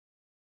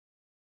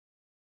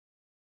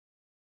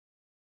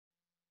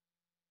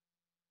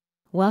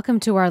Welcome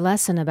to our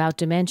lesson about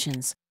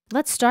dimensions.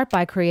 Let's start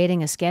by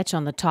creating a sketch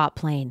on the top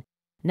plane.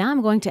 Now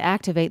I'm going to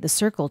activate the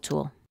circle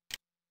tool.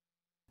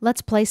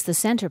 Let's place the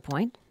center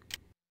point.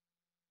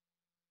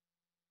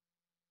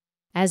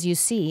 As you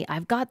see,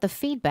 I've got the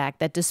feedback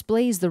that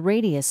displays the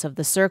radius of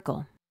the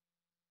circle.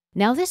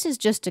 Now this is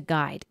just a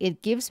guide.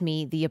 It gives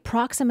me the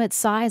approximate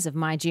size of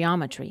my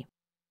geometry.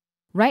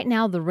 Right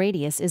now the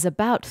radius is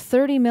about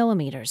 30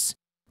 millimeters.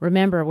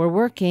 Remember, we're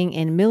working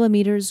in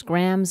millimeters,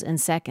 grams,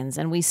 and seconds,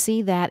 and we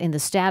see that in the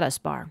status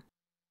bar.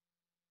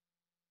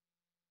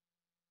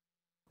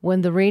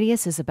 When the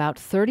radius is about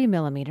 30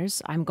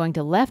 millimeters, I'm going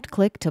to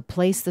left-click to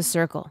place the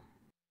circle.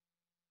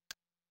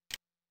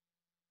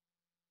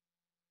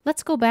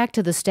 Let's go back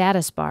to the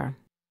status bar.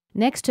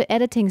 Next to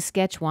Editing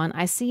Sketch 1,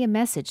 I see a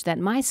message that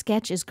my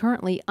sketch is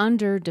currently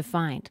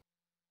underdefined.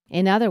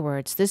 In other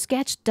words, the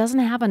sketch doesn't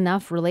have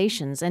enough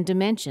relations and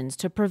dimensions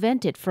to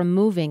prevent it from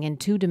moving in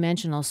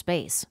two-dimensional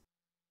space.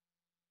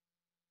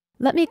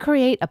 Let me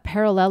create a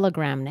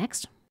parallelogram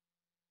next.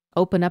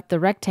 Open up the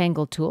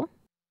Rectangle tool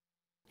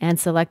and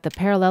select the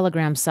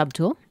Parallelogram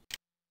subtool.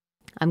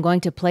 I'm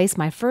going to place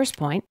my first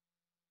point.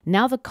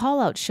 Now the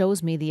callout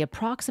shows me the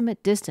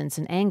approximate distance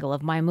and angle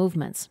of my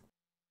movements.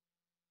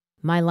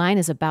 My line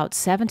is about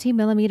 70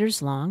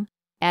 millimeters long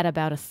at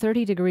about a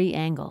 30-degree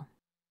angle.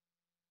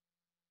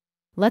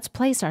 Let's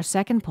place our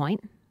second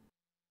point.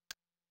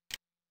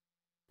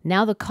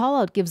 Now the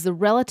callout gives the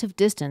relative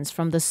distance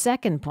from the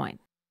second point,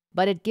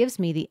 but it gives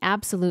me the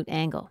absolute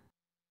angle.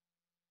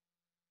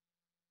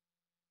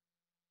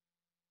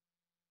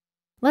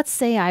 Let's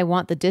say I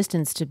want the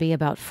distance to be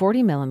about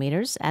 40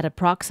 millimeters at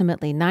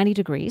approximately 90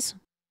 degrees,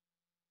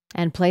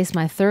 and place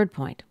my third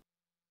point.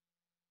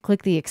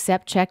 Click the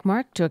Accept check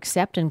mark to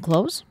accept and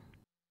close.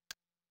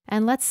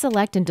 And let's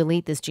select and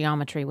delete this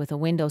geometry with a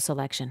window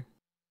selection.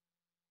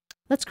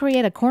 Let's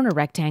create a corner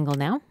rectangle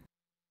now.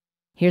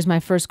 Here's my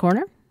first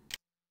corner.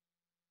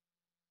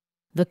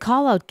 The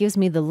callout gives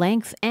me the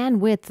length and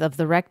width of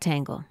the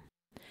rectangle.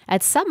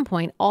 At some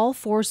point, all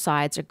four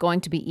sides are going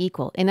to be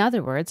equal. In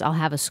other words, I'll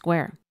have a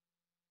square.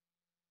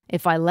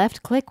 If I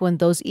left-click when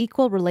those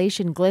equal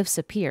relation glyphs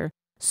appear,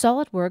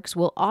 SolidWorks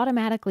will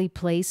automatically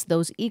place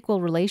those equal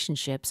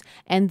relationships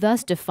and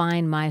thus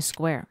define my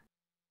square.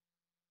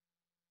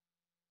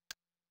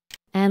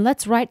 And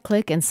let's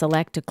right-click and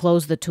select to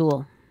close the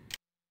tool.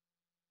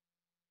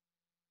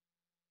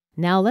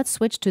 Now let's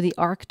switch to the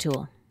Arc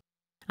tool.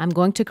 I'm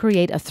going to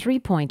create a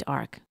three-point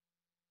arc.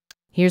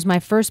 Here's my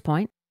first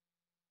point.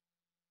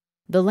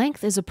 The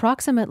length is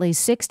approximately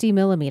 60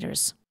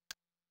 millimeters.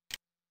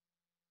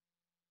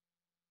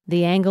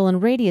 The angle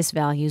and radius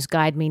values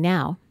guide me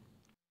now.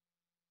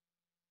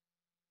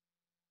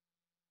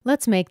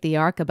 Let's make the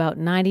arc about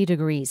 90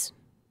 degrees.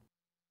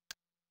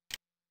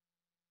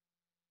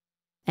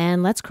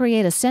 And let's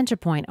create a center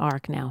point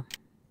arc now.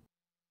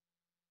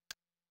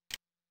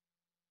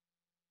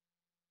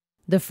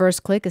 The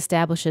first click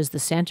establishes the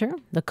center.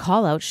 The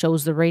callout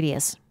shows the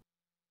radius.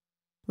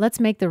 Let's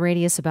make the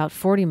radius about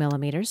 40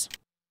 millimeters.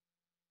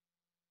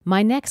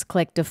 My next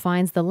click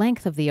defines the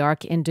length of the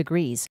arc in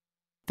degrees.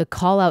 The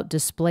callout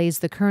displays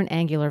the current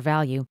angular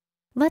value.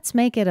 Let's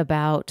make it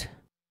about,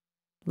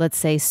 let's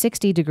say,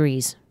 60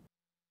 degrees.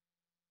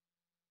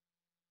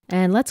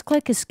 And let's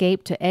click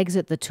Escape to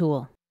exit the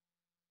tool.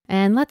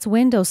 And let's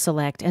window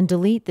select and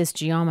delete this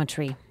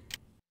geometry.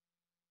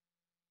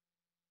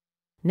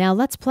 Now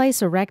let's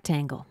place a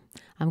rectangle.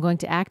 I'm going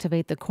to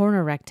activate the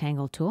Corner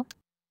Rectangle tool.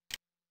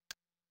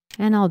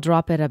 And I'll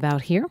drop it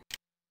about here.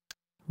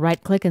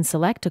 Right-click and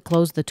select to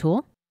close the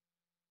tool.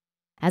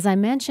 As I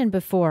mentioned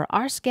before,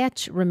 our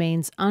sketch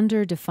remains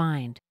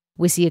underdefined.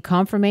 We see a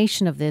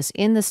confirmation of this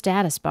in the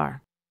status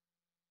bar.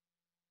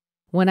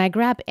 When I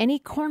grab any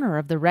corner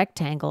of the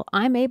rectangle,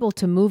 I'm able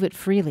to move it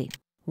freely.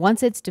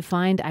 Once it's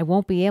defined, I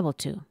won't be able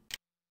to.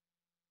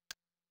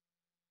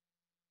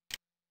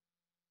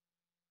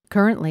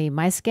 Currently,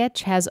 my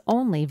sketch has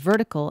only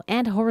vertical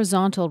and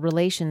horizontal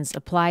relations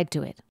applied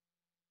to it.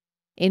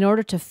 In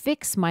order to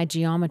fix my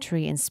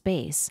geometry in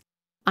space,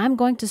 I'm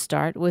going to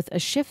start with a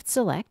shift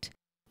select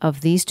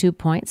of these 2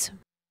 points,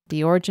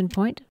 the origin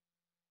point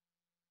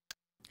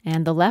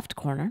and the left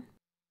corner,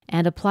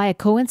 and apply a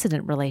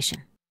coincident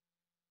relation.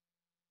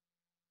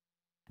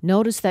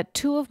 Notice that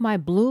 2 of my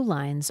blue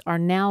lines are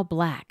now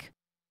black.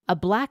 A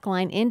black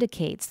line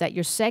indicates that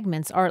your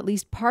segments are at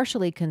least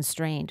partially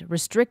constrained,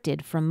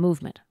 restricted from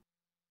movement.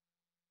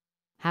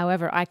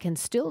 However, I can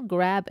still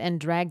grab and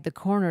drag the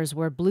corners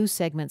where blue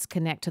segments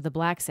connect to the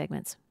black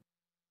segments.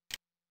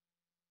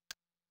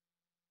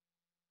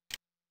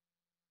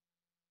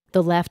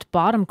 The left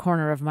bottom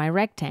corner of my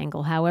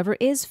rectangle, however,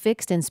 is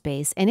fixed in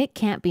space and it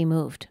can't be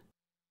moved.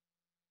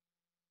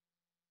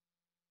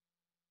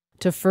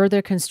 To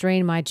further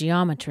constrain my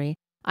geometry,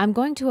 I'm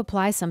going to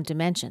apply some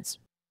dimensions.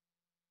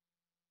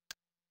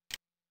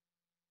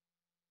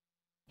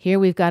 Here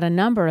we've got a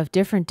number of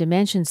different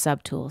dimension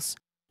subtools,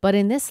 but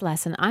in this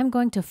lesson I'm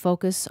going to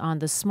focus on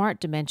the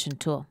Smart Dimension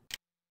tool.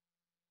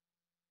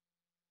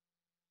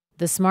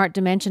 The Smart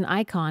Dimension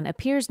icon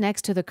appears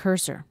next to the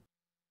cursor.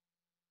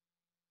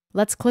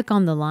 Let's click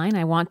on the line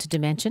I want to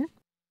dimension.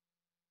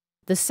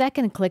 The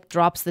second click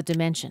drops the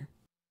dimension.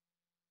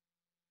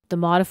 The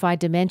Modify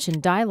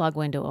Dimension dialog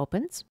window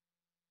opens,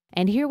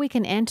 and here we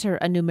can enter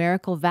a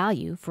numerical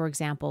value, for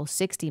example,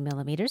 60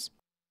 millimeters.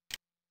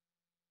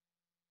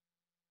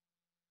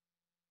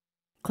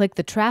 Click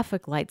the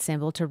traffic light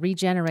symbol to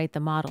regenerate the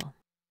model.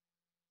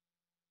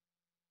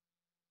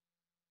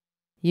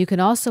 You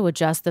can also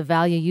adjust the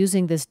value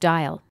using this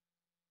dial.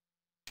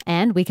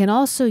 And we can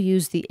also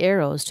use the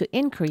arrows to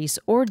increase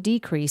or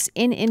decrease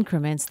in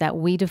increments that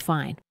we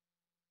define.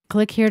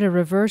 Click here to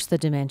reverse the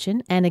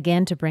dimension and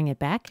again to bring it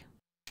back.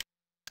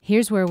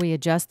 Here's where we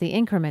adjust the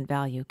increment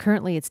value.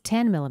 Currently it's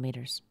 10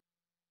 millimeters.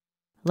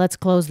 Let's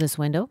close this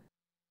window.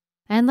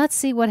 And let's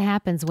see what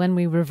happens when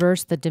we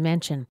reverse the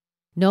dimension.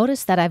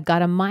 Notice that I've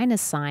got a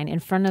minus sign in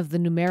front of the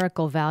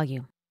numerical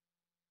value.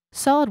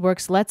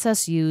 SolidWorks lets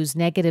us use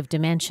negative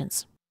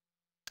dimensions.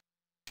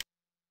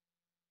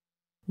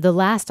 The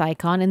last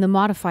icon in the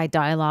Modify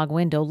dialog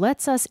window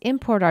lets us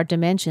import our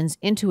dimensions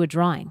into a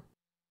drawing.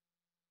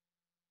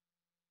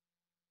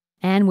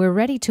 And we're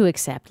ready to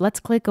accept. Let's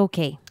click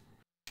OK.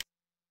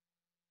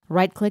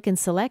 Right-click and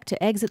select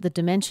to exit the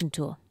Dimension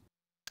tool.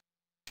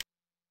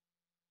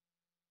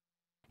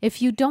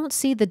 If you don't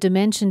see the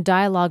Dimension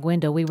dialog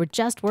window we were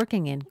just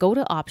working in, go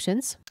to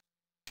Options,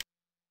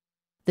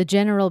 the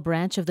General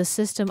branch of the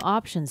System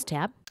Options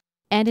tab,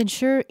 and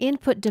ensure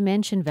Input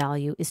Dimension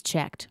Value is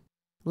checked.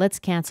 Let's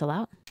cancel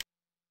out.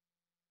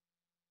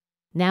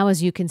 Now,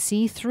 as you can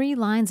see, 3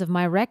 lines of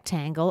my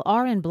rectangle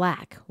are in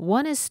black.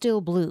 One is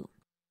still blue.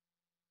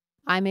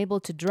 I'm able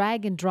to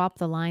drag and drop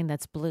the line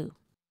that's blue.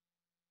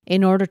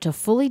 In order to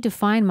fully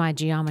define my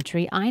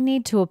geometry, I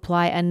need to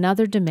apply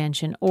another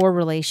dimension or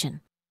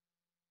relation.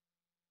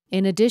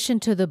 In addition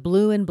to the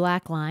blue and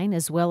black line,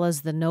 as well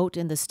as the note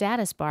in the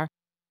status bar,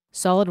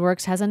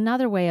 SolidWorks has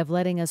another way of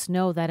letting us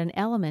know that an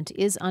element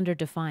is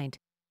underdefined.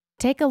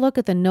 Take a look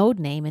at the node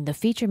name in the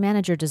Feature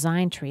Manager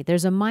design tree.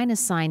 There's a minus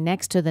sign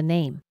next to the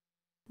name.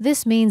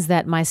 This means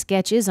that my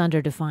sketch is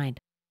underdefined.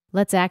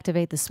 Let's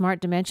activate the Smart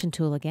Dimension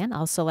tool again.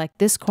 I'll select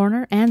this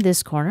corner and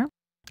this corner.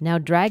 Now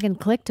drag and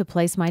click to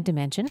place my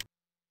dimension.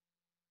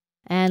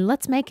 And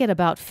let's make it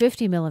about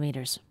 50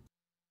 millimeters.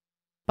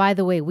 By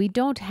the way, we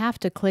don't have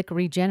to click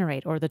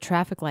Regenerate or the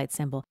traffic light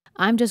symbol.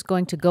 I'm just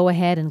going to go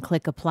ahead and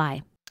click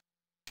Apply.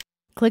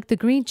 Click the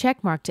green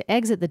check mark to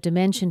exit the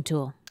Dimension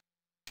tool.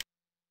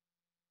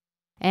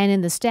 And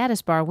in the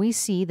status bar, we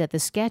see that the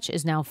sketch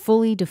is now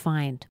fully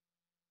defined.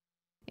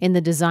 In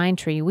the design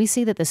tree, we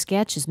see that the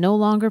sketch is no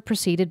longer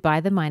preceded by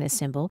the minus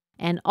symbol,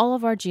 and all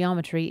of our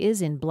geometry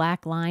is in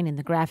black line in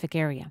the graphic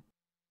area.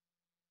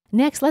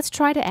 Next, let's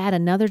try to add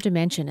another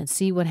dimension and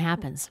see what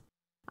happens.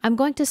 I'm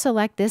going to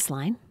select this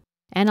line,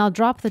 and I'll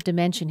drop the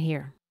dimension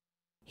here.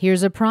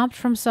 Here's a prompt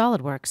from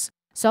SolidWorks.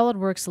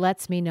 SolidWorks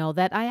lets me know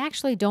that I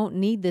actually don't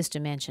need this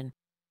dimension.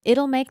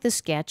 It'll make the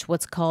sketch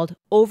what's called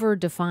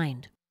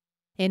over-defined.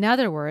 In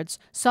other words,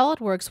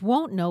 SolidWorks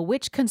won't know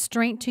which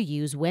constraint to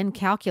use when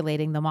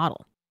calculating the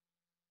model.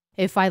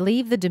 If I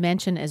leave the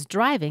dimension as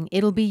driving,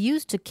 it'll be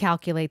used to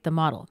calculate the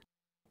model.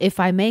 If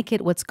I make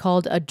it what's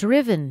called a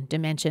driven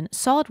dimension,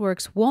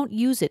 SolidWorks won't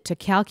use it to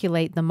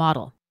calculate the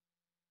model.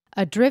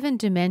 A driven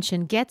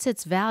dimension gets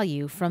its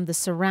value from the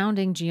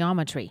surrounding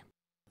geometry.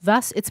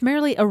 Thus, it's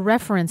merely a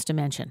reference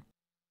dimension.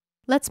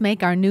 Let's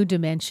make our new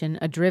dimension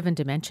a driven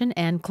dimension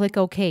and click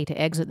OK to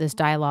exit this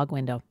dialog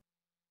window.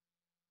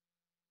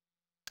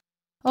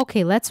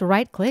 OK, let's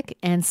right-click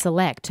and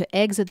select to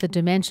exit the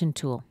Dimension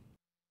tool.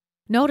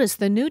 Notice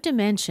the new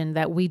dimension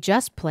that we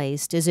just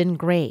placed is in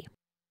gray.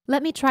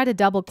 Let me try to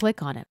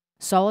double-click on it.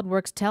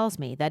 SolidWorks tells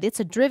me that it's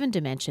a driven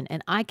dimension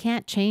and I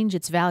can't change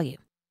its value.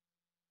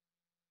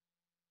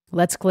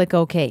 Let's click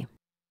OK.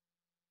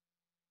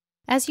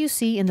 As you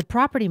see in the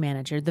Property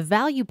Manager, the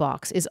value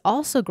box is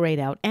also grayed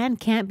out and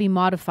can't be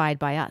modified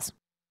by us.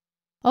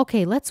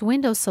 OK, let's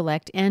Window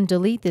select and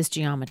delete this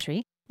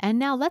geometry. And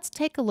now let's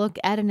take a look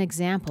at an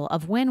example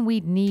of when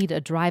we'd need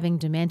a driving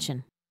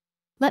dimension.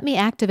 Let me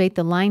activate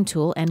the Line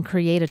tool and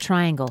create a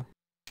triangle.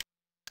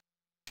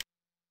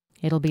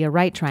 It'll be a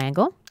right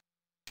triangle.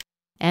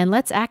 And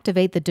let's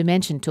activate the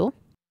Dimension tool.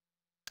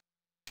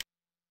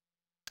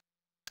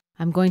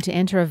 I'm going to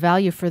enter a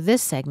value for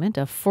this segment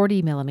of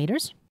 40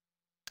 millimeters.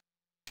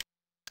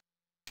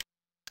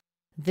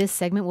 This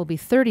segment will be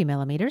 30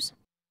 millimeters.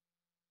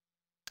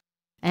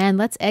 And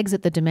let's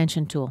exit the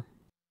Dimension tool.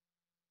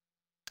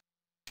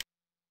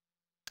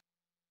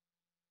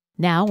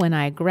 Now, when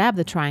I grab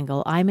the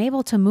triangle, I'm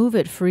able to move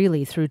it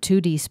freely through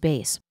 2D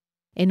space.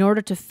 In order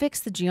to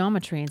fix the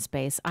geometry in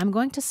space, I'm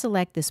going to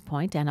select this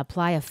point and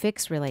apply a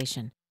fix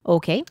relation.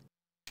 OK.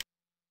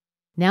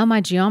 Now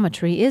my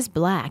geometry is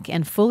black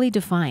and fully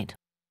defined.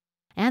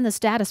 And the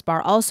status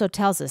bar also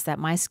tells us that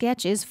my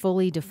sketch is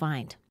fully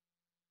defined.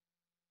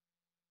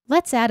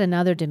 Let's add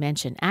another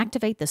dimension.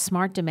 Activate the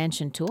Smart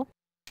Dimension tool.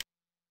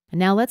 And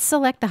now let's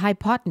select the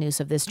hypotenuse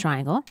of this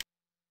triangle.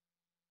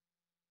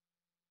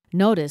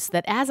 Notice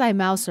that as I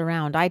mouse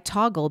around, I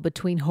toggle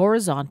between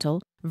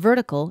horizontal,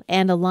 vertical,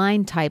 and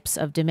align types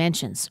of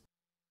dimensions.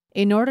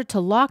 In order to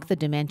lock the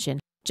dimension,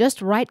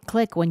 just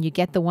right-click when you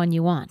get the one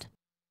you want.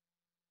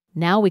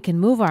 Now we can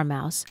move our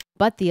mouse,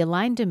 but the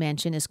aligned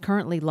dimension is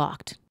currently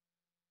locked.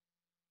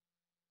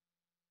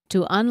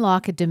 To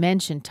unlock a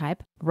dimension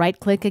type,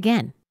 right-click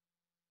again.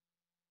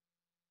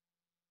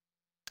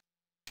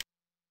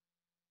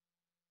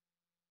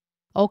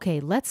 Okay,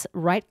 let's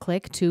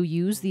right-click to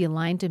use the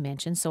aligned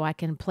dimension so I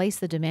can place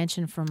the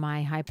dimension for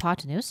my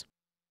hypotenuse.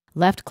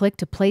 Left-click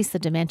to place the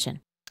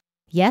dimension.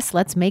 Yes,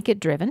 let's make it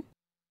driven.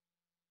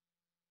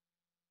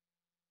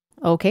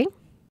 Okay.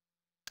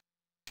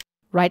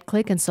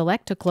 Right-click and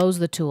select to close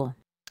the tool.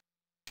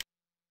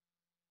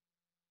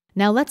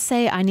 Now let's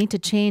say I need to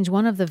change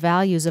one of the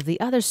values of the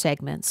other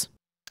segments.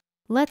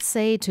 Let's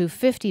say to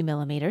 50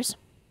 millimeters.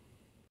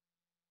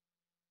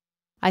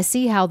 I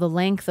see how the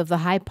length of the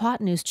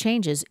hypotenuse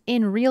changes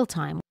in real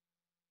time.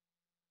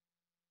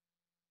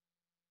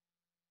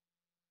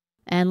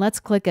 And let's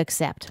click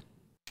Accept.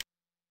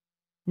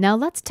 Now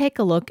let's take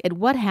a look at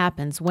what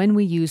happens when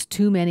we use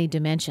too many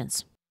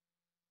dimensions.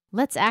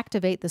 Let's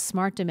activate the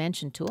Smart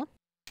Dimension tool.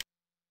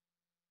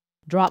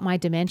 Drop my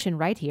dimension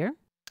right here.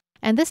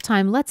 And this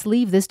time, let's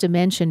leave this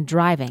dimension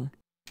driving.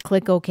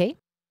 Click OK.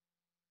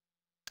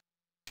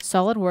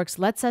 SolidWorks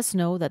lets us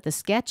know that the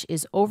sketch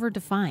is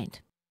overdefined.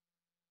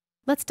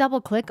 Let's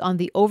double-click on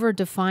the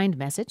Overdefined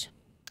message.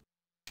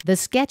 The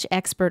Sketch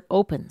Expert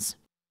opens.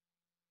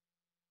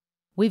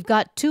 We've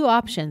got two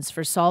options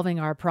for solving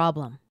our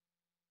problem.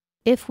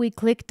 If we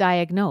click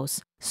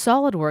Diagnose,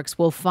 SolidWorks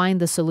will find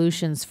the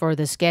solutions for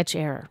the sketch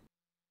error.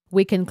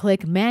 We can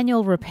click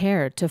Manual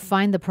Repair to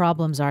find the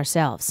problems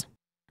ourselves.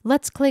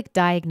 Let's click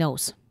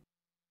Diagnose.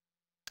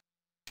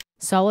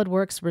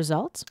 SolidWorks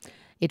results.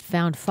 It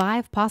found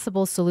 5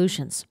 possible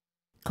solutions.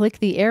 Click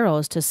the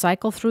arrows to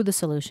cycle through the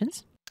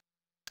solutions,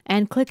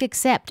 and click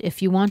Accept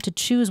if you want to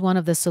choose one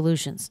of the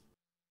solutions.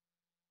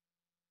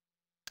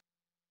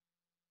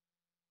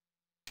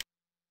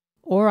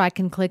 Or I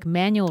can click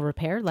Manual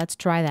Repair. Let's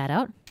try that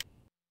out.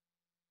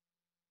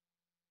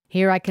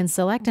 Here I can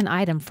select an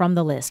item from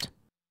the list.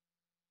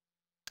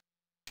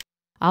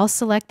 I'll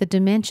select the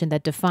dimension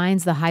that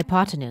defines the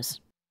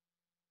hypotenuse.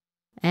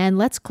 And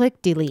let's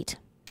click Delete.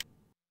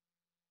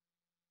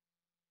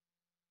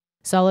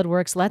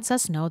 SolidWorks lets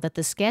us know that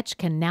the sketch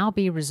can now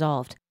be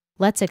resolved.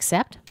 Let's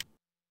accept.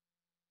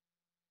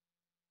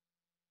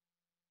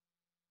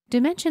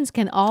 Dimensions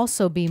can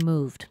also be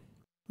moved.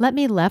 Let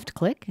me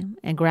left-click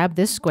and grab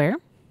this square.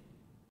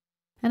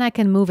 And I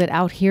can move it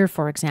out here,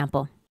 for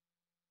example.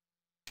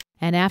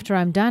 And after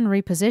I'm done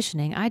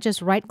repositioning, I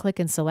just right-click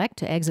and select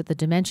to exit the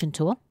Dimension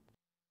tool.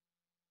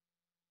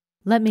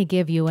 Let me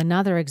give you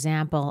another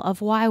example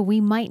of why we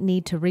might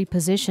need to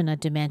reposition a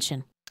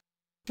dimension.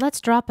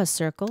 Let's drop a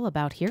circle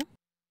about here.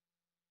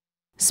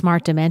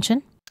 Smart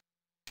Dimension.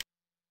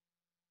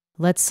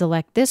 Let's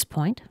select this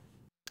point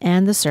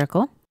and the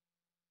circle.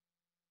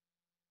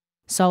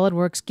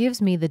 SolidWorks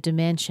gives me the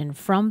dimension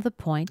from the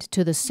point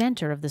to the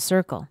center of the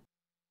circle.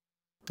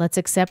 Let's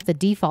accept the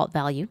default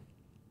value.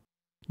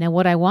 Now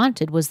what I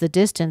wanted was the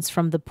distance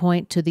from the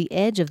point to the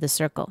edge of the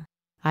circle.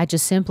 I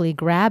just simply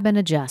grab and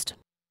adjust.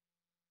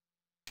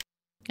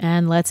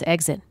 And let's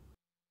exit.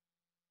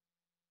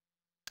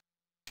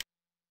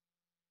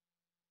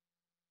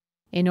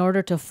 In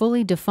order to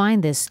fully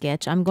define this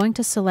sketch, I'm going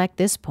to select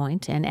this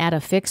point and add a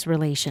fix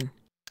relation.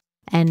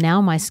 And now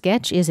my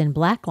sketch is in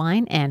black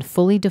line and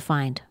fully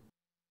defined.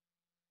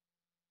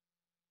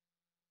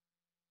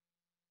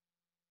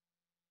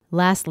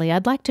 Lastly,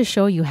 I'd like to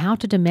show you how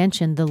to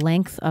dimension the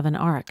length of an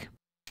arc.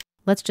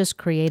 Let's just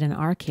create an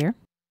arc here.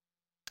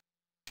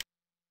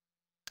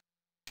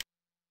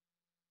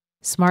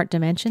 Smart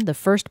Dimension, the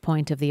first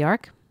point of the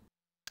arc.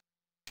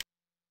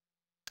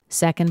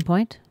 Second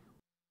point.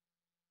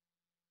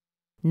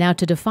 Now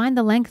to define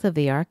the length of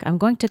the arc, I'm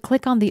going to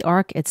click on the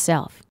arc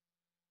itself.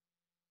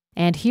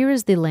 And here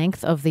is the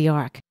length of the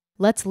arc.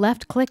 Let's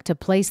left-click to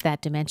place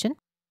that dimension.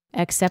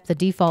 Accept the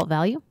default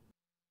value.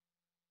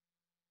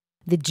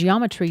 The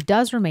geometry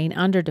does remain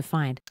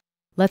underdefined.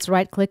 Let's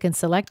right-click and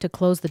select to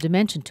close the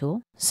Dimension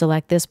tool.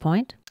 Select this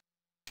point,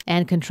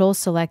 and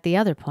Control-select the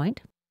other point,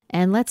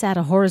 and let's add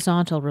a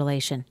horizontal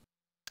relation.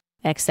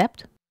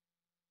 Accept.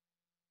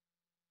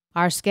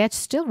 Our sketch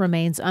still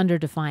remains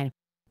underdefined.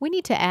 We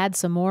need to add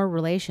some more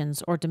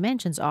relations or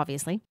dimensions,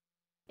 obviously.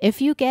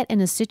 If you get in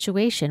a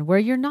situation where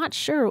you're not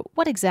sure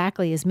what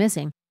exactly is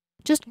missing,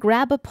 just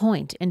grab a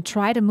point and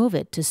try to move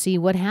it to see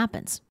what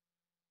happens.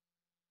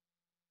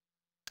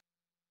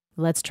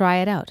 Let's try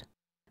it out.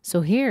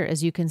 So here,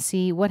 as you can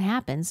see, what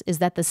happens is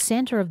that the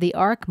center of the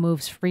arc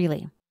moves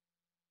freely.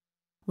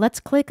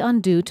 Let's click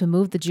Undo to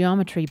move the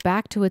geometry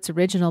back to its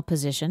original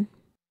position.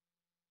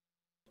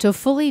 To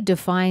fully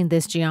define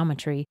this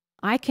geometry,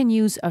 I can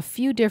use a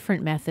few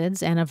different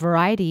methods and a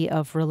variety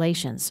of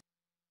relations.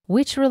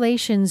 Which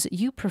relations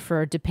you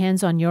prefer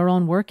depends on your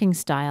own working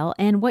style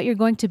and what you're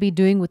going to be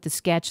doing with the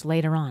sketch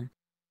later on.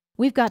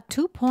 We've got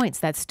 2 points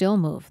that still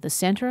move, the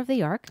center of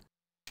the arc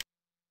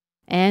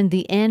and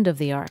the end of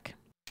the arc.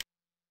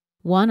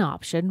 One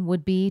option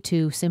would be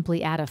to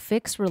simply add a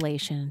fixed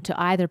relation to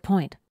either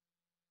point.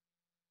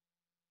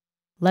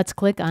 Let's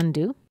click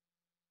Undo.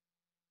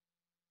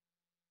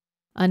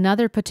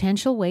 Another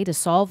potential way to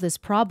solve this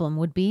problem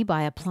would be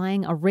by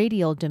applying a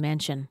radial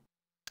dimension.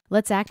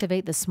 Let's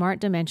activate the Smart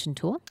Dimension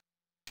tool.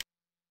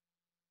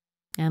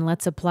 And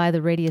let's apply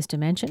the radius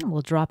dimension.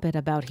 We'll drop it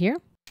about here.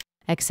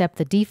 Accept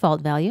the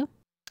default value.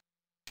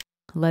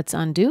 Let's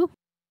undo.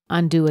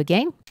 Undo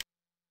again.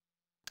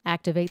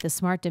 Activate the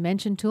Smart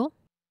Dimension tool.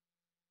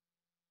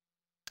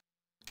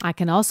 I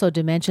can also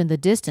dimension the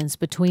distance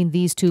between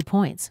these 2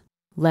 points.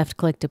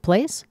 Left-click to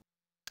place.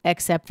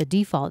 Accept the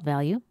default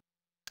value.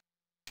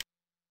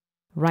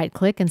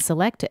 Right-click and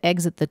select to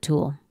exit the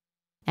tool.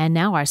 And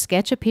now our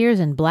sketch appears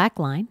in black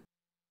line.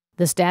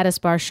 The status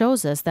bar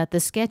shows us that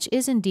the sketch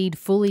is indeed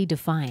fully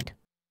defined.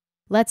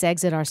 Let's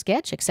exit our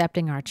sketch,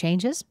 accepting our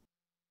changes.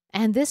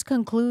 And this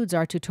concludes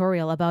our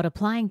tutorial about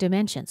applying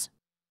dimensions.